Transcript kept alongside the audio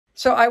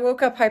So I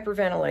woke up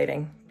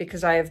hyperventilating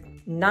because I have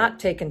not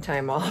taken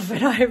time off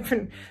and I've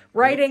been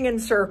writing in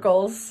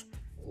circles.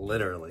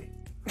 Literally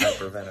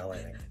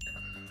hyperventilating.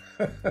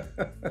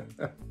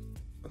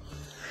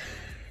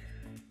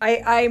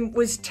 I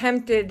was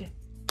tempted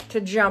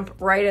to jump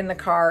right in the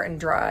car and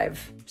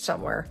drive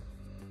somewhere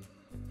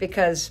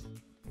because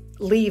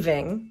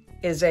leaving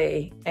is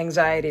a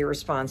anxiety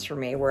response for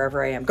me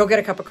wherever I am. Go get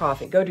a cup of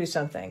coffee, go do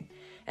something.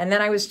 And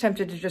then I was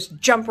tempted to just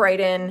jump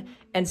right in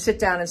and sit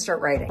down and start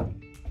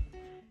writing.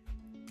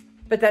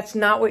 But that's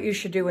not what you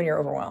should do when you're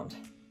overwhelmed.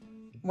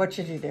 What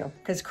should you do?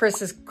 Because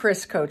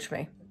Chris coached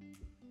me.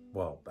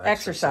 Well,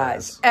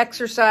 exercise.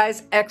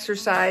 Exercise,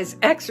 exercise,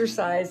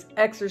 exercise,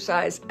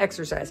 exercise,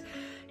 exercise.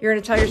 You're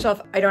going to tell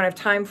yourself, I don't have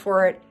time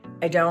for it.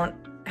 I don't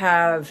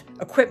have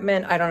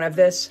equipment. I don't have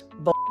this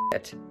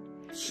bullshit.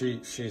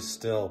 She's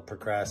still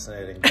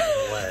procrastinating in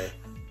a way.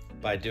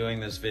 By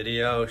doing this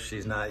video,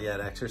 she's not yet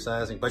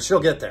exercising, but she'll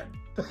get there.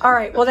 All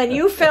right. Well, then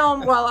you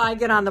film while I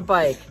get on the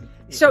bike.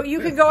 So you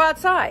can go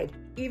outside,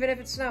 even if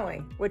it's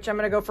snowing, which I'm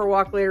going to go for a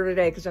walk later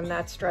today because I'm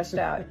that stressed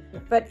out.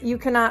 But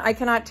I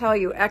cannot tell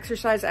you,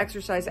 exercise,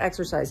 exercise,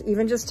 exercise.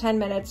 Even just 10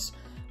 minutes,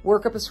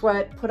 work up a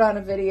sweat, put on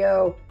a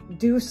video,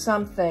 do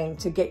something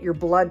to get your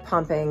blood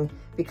pumping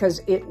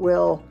because it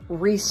will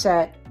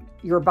reset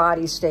your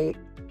body state.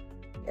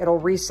 It'll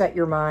reset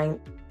your mind.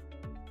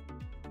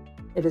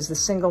 It is the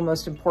single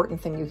most important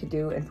thing you could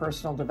do in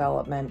personal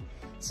development.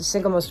 It's the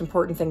single most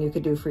important thing you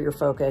could do for your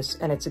focus,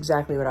 and it's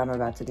exactly what I'm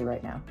about to do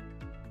right now.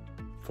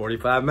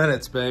 45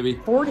 minutes, baby.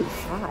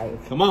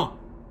 45? Come on.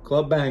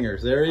 Club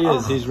bangers. There he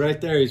is. He's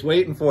right there. He's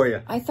waiting for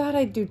you. I thought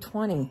I'd do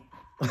 20.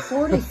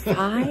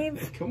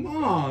 45? Come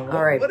on.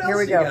 All right, what here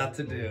we else go. You got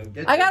to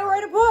do? I got to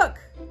write a book.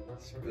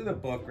 Screw the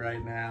book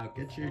right now.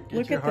 Get your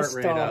Look your at heart this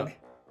rate dog up.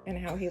 and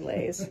how he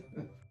lays.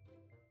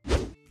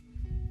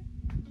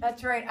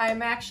 That's right.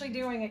 I'm actually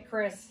doing it,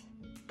 Chris.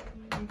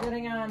 I'm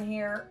getting on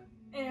here.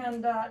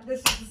 And this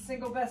is the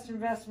single best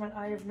investment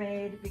I have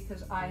made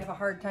because I have a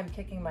hard time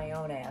kicking my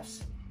own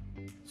ass.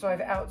 So I've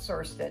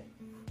outsourced it.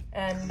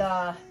 And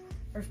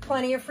there's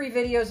plenty of free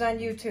videos on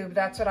YouTube.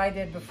 That's what I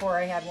did before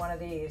I had one of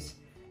these.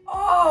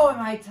 Oh, am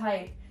I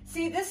tight?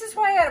 See, this is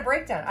why I had a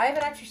breakdown. I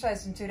haven't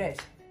exercised in 2 days.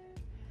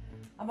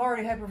 I'm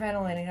already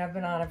hyperventilating. I've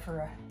been on it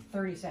for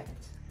 30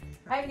 seconds.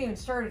 I haven't even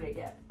started it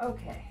yet.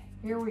 Okay,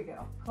 here we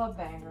go. Club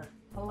banger.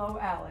 Hello,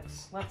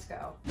 Alex. Let's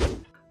go.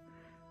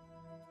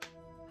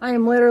 I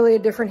am literally a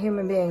different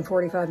human being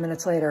 45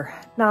 minutes later.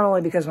 Not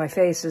only because my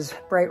face is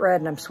bright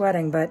red and I'm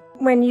sweating, but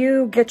when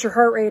you get your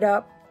heart rate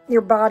up,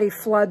 your body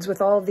floods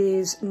with all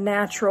these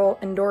natural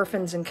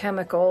endorphins and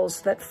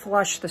chemicals that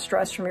flush the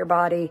stress from your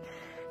body,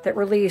 that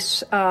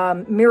release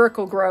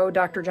Miracle Grow,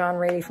 Dr. John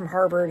Rady from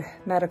Harvard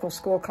Medical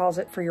School calls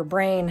it, for your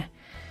brain.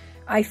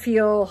 I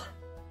feel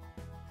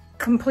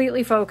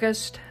completely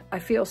focused. I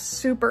feel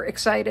super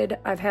excited.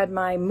 I've had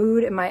my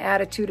mood and my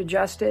attitude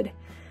adjusted.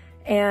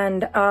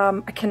 And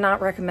I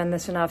cannot recommend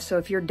this enough. So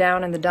if you're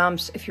down in the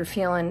dumps, if you're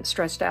feeling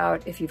stressed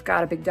out, if you've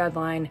got a big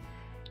deadline,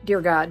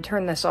 dear God,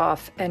 turn this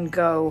off and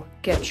go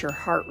get your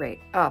heart rate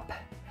up.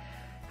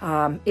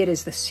 It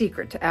is the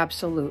secret to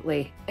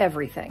absolutely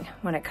everything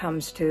when it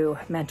comes to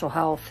mental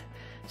health,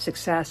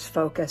 success,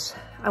 focus.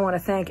 I want to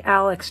thank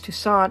Alex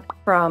Toussaint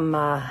from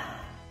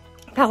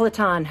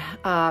Peloton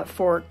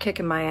for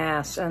kicking my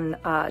ass and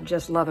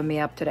just loving me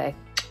up today.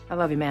 I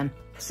love you, man.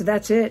 So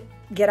that's it.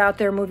 Get out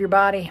there, move your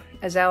body.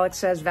 As Alex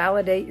says,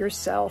 validate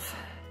yourself.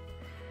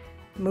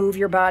 Move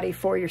your body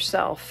for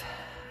yourself.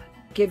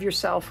 Give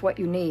yourself what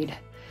you need.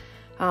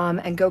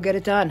 And go get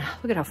it done.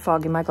 Look at how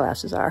foggy my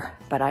glasses are.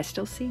 But I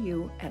still see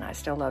you, and I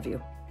still love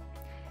you.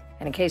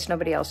 And in case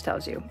nobody else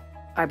tells you,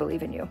 I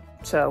believe in you.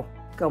 So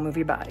go move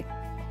your body.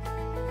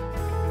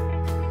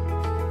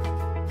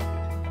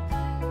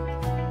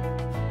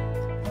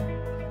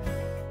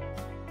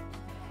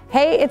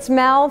 Hey, it's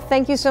Mel.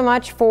 Thank you so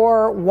much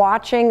for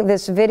watching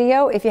this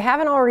video. If you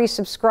haven't already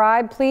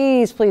subscribed,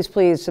 please, please,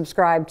 please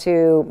subscribe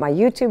to my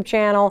YouTube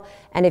channel.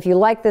 And if you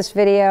like this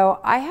video,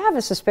 I have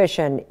a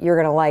suspicion you're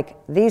going to like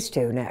these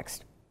two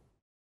next.